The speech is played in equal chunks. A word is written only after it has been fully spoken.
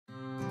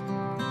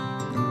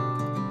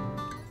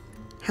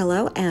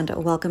Hello and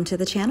welcome to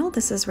the channel.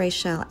 This is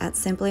Rachelle at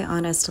Simply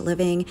Honest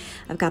Living.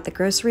 I've got the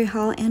grocery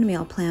haul and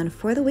meal plan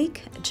for the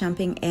week,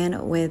 jumping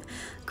in with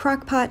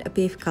crockpot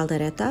beef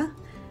caldereta.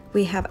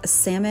 We have a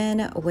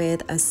salmon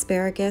with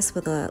asparagus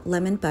with a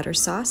lemon butter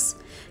sauce.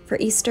 For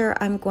Easter,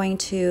 I'm going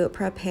to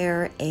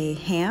prepare a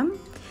ham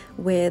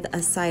with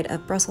a side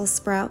of Brussels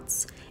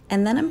sprouts.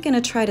 And then I'm going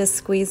to try to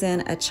squeeze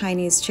in a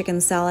Chinese chicken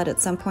salad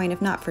at some point,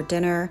 if not for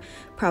dinner,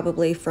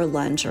 probably for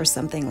lunch or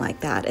something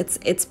like that.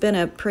 It's been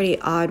a pretty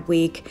odd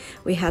week.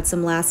 We had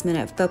some last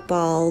minute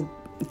football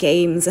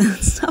games and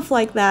stuff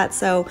like that,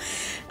 so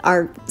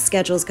our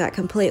schedules got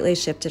completely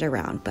shifted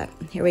around. But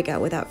here we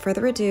go. Without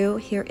further ado,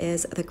 here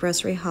is the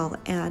grocery haul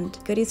and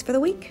goodies for the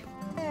week.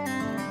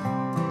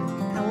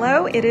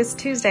 Hello, it is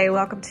Tuesday.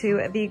 Welcome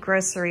to the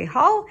grocery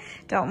haul.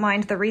 Don't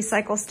mind the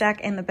recycle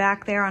stack in the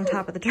back there on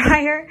top of the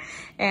dryer.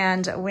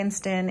 And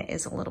Winston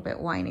is a little bit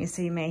whiny,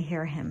 so you may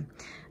hear him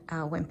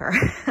whimper.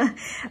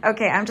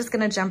 Okay, I'm just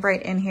gonna jump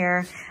right in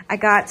here. I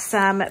got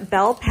some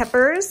bell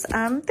peppers.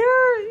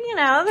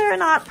 They're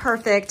not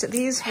perfect.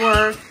 These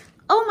were,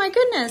 oh my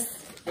goodness.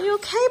 Are you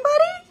okay,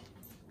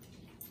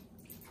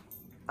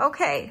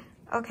 buddy?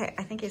 Okay,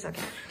 I think he's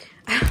okay.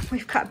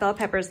 We've got bell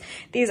peppers.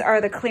 These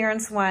are the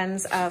clearance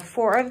ones,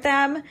 4 of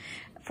them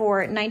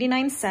for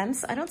 99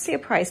 cents. I don't see a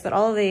price, but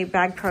all of the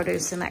bag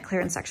produce in that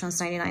clearance section is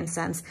 99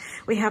 cents.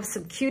 We have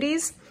some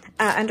cuties.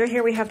 Under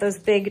here we have those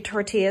big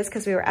tortillas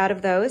because we were out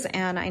of those,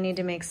 and I need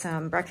to make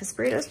some breakfast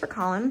burritos for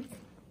Colin.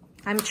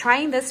 I'm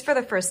trying this for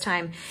the first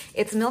time.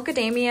 It's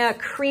Milkadamia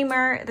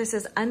creamer. This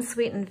is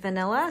unsweetened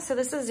vanilla, so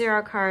this is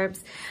 0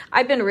 carbs.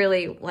 I've been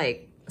really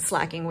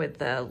slacking with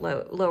the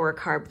lower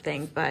carb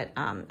thing, but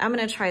I'm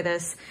gonna try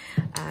this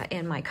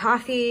in my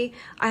coffee.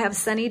 I have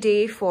Sunny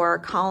D for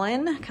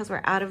Colin because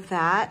we're out of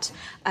that.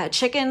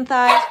 Chicken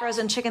thighs,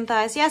 frozen chicken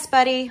thighs. Yes,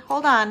 buddy,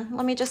 hold on.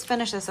 Let me just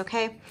finish this,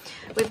 okay?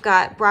 We've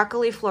got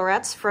broccoli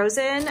florets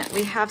frozen.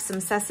 We have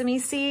some sesame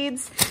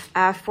seeds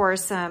for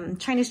some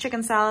Chinese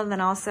chicken salad. And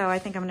then also I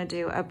think I'm gonna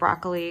do a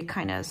broccoli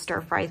kind of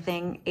stir fry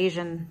thing,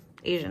 Asian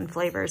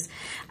flavors.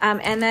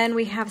 And then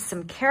we have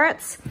some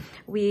carrots.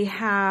 We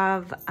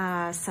have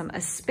some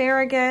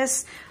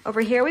asparagus.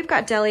 Over here, we've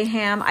got deli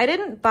ham. I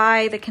didn't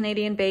buy the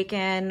Canadian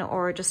bacon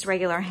or just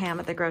regular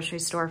ham at the grocery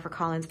store for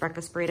Colin's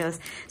breakfast burritos.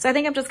 So I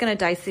think I'm just gonna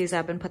dice these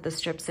up and put the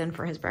strips in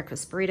for his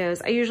breakfast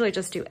burritos. I usually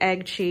just do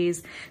egg,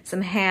 cheese,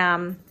 some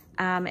ham,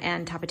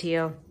 and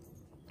tapatio.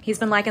 He's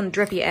been liking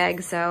drippy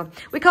egg, so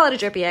we call it a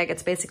drippy egg.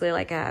 It's basically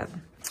like a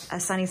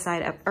sunny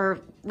side up, or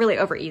really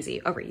over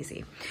easy.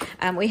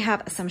 We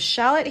have some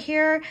shallot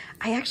here.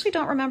 I actually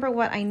don't remember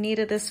what I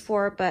needed this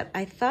for, but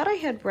I thought I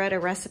had read a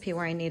recipe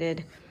where I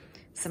needed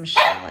some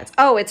shallots.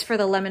 Oh, it's for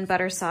the lemon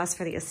butter sauce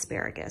for the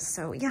asparagus.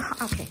 So yeah,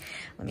 okay,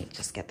 let me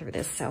just get through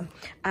this. So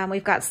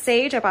we've got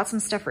sage. I bought some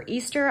stuff for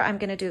Easter. I'm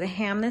gonna do the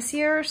ham this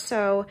year.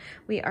 So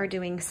we are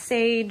doing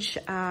sage,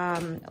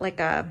 like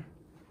a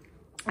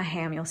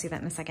ham. You'll see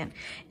that in a second.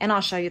 And I'll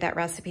show you that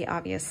recipe,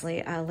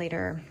 obviously,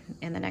 later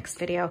in the next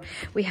video.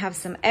 We have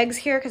some eggs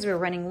here because we were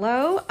running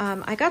low.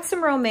 I got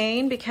some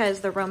romaine because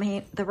the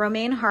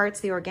romaine hearts,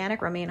 the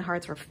organic romaine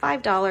hearts, were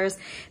 $5.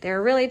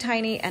 They're really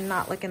tiny and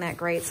not looking that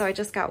great. So I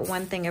just got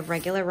one thing of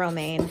regular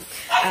romaine.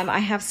 I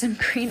have some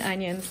green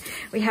onions.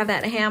 We have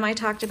that ham I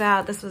talked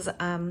about. This was, it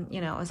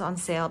was on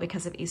sale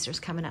because of Easter's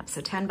coming up.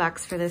 So 10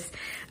 bucks for this.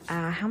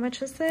 How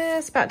much is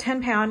this? About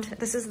 10 pound.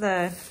 This is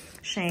the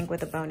shank with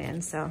the bone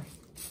in. So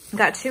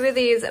got 2 of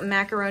these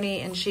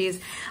macaroni and cheese.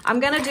 I'm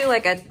gonna do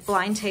like a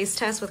blind taste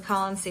test with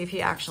Colin, see if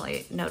he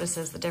actually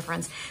notices the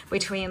difference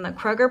between the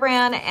Kroger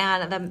brand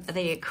and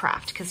the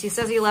Kraft, because he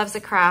says he loves the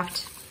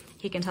Kraft.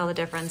 He can tell the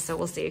difference, so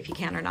we'll see if he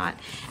can or not.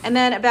 And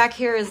then back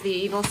here is the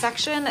evil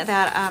section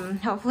that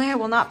hopefully I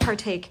will not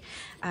partake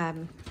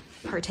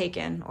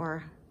in,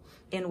 or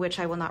in which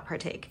I will not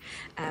partake.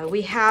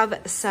 We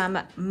have some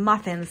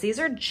muffins. These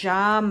are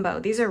jumbo.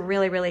 These are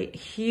really, really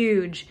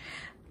huge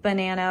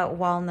banana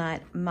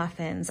walnut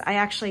muffins. I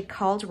actually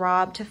called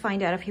Rob to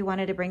find out if he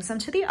wanted to bring some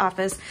to the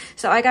office.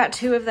 So I got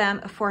 2 of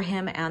them for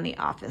him and the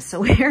office.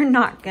 So we're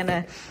not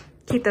gonna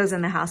keep those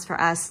in the house for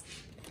us.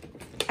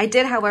 I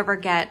did, however,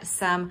 get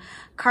some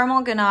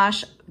caramel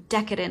ganache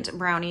decadent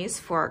brownies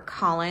for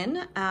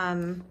Colin.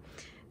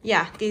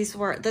 Yeah, this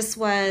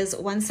was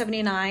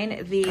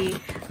 $1.79. The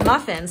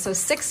muffins, so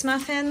 6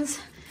 muffins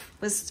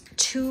was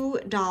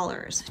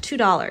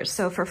 $2.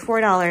 So for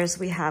 $4,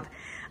 we have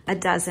a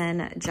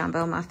dozen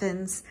jumbo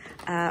muffins.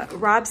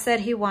 Rob said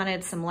he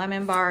wanted some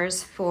lemon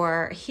bars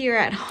for here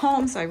at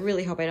home, so I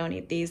really hope I don't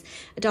eat these.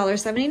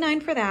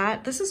 $1.79 for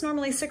that. This is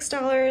normally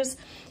 $6,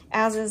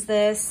 as is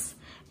this,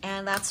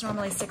 and that's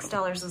normally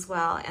 $6 as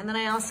well. And then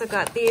I also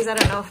got these. I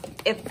don't know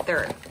if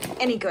they're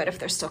any good, if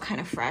they're still kind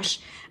of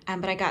fresh,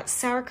 but I got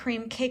sour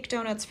cream cake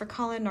donuts for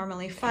Colin,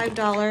 normally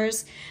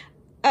 $5.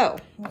 Oh,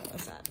 what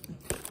was that?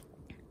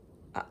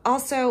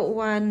 Also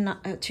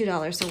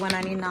 $2, so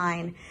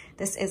 $1.99.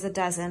 This is a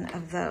dozen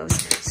of those.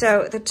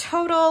 So the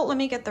total, let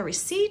me get the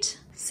receipt,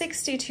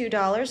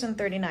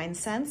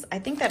 $62.39. I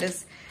think that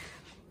is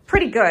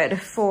pretty good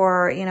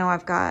for, you know,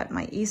 I've got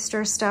my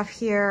Easter stuff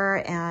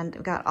here and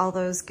I've got all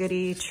those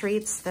goodie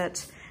treats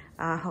that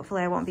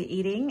hopefully I won't be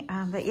eating.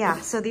 But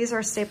yeah, so these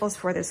are staples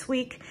for this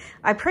week.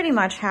 I pretty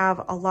much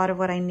have a lot of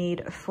what I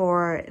need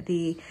for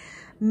the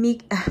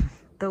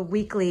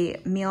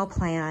weekly meal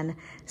plan,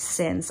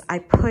 since I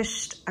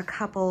pushed a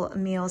couple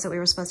meals that we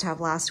were supposed to have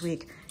last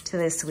week to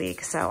this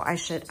week. So I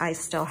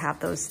still have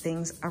those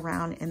things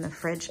around in the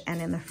fridge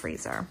and in the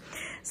freezer.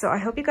 So I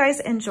hope you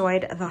guys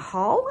enjoyed the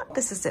haul.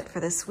 This is it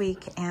for this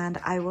week, and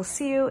I will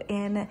see you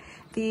in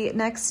the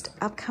next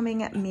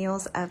upcoming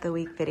Meals of the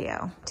Week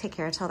video. Take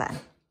care until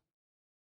then.